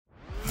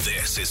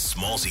This is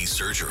Smallzy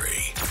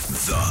Surgery,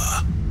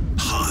 the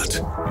Hot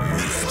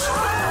Minute.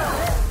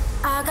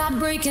 I got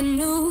breaking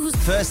news.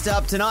 First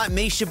up tonight,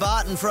 Mischa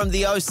Barton from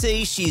the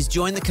OC. She's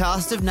joined the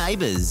cast of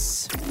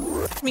Neighbours.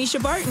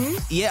 Mischa Barton?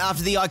 Yeah,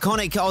 after the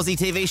iconic Aussie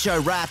TV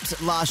show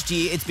wrapped last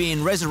year, it's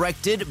been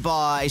resurrected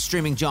by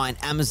streaming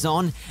giant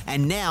Amazon.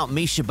 And now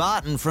Mischa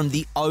Barton from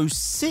the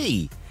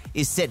OC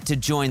is set to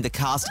join the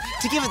cast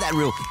to give it that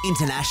real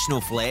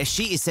international flair.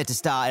 She is set to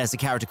star as a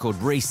character called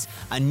Reese,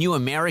 a new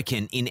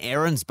American in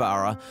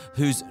Erinsborough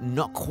who's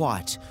not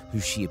quite who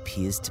she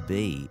appears to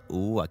be.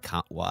 Ooh, I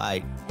can't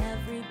wait.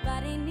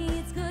 Everybody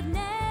needs good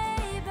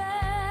neighbors.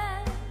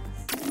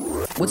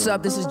 What's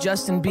up? This is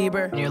Justin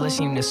Bieber, and you're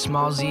listening to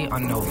Smallzy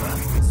on Nova.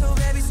 So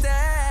baby, stay.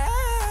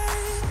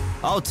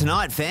 Oh,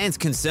 tonight, fans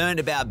concerned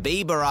about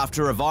Bieber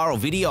after a viral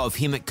video of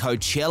him at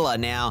Coachella.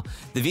 Now,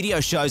 the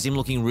video shows him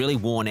looking really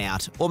worn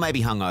out, or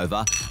maybe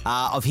hungover,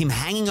 of him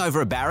hanging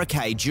over a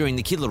barricade during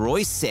the Kid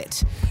Leroy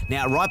set.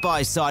 Now, right by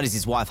his side is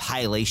his wife,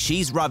 Hayley.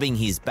 She's rubbing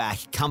his back,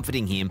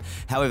 comforting him.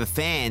 However,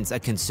 fans are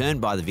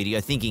concerned by the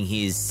video, thinking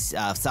he's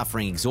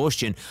suffering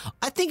exhaustion.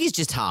 I think he's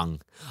just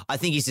hung. I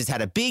think he's just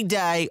had a big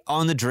day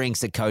on the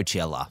drinks at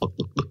Coachella.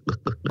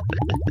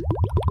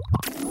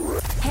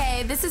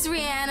 Hey, this is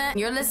Rihanna.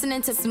 You're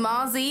listening to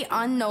Smallzy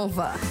on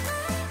Nova.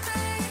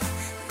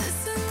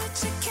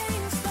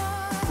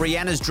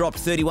 Rihanna's dropped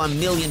 $31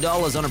 million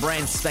on a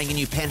brand spanking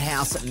new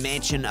penthouse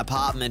mansion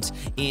apartment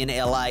in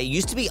LA.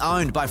 Used to be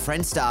owned by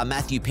Friend star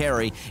Matthew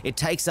Perry. It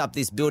takes up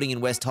this building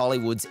in West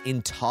Hollywood's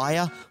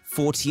entire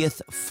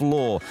 40th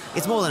floor.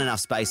 It's more than enough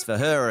space for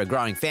her, a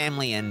growing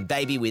family, and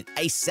baby with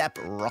ASAP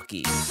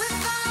Rocky.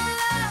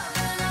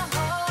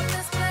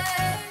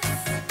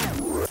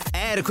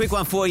 And a quick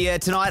one for you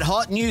tonight.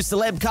 Hot new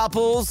celeb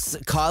couples,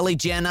 Kylie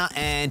Jenner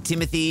and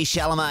Timothée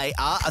Chalamet,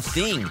 are a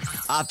thing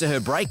after her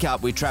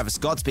breakup with Travis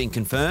Scott's been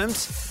confirmed.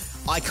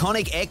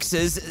 Iconic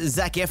exes,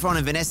 Zac Efron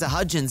and Vanessa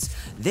Hudgens,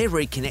 they're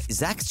reconnect.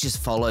 Zac's just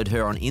followed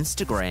her on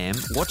Instagram.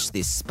 Watch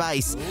this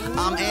space.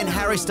 And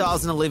Harry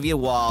Styles and Olivia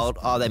Wilde,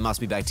 they must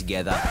be back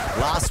together.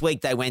 Last week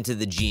they went to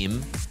the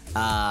gym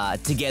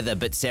together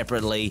but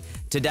separately.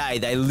 Today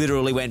they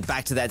literally went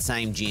back to that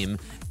same gym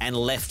and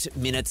left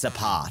minutes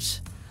apart.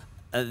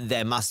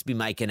 They must be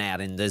making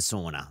out in the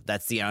sauna.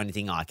 That's the only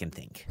thing I can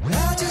think.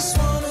 I just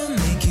wanna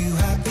make you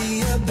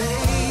happier,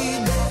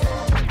 baby.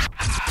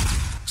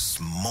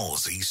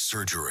 Smallzy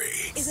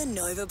Surgery is a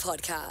Nova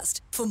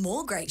podcast. For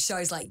more great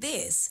shows like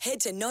this,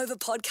 head to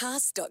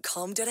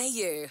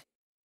novapodcast.com.au.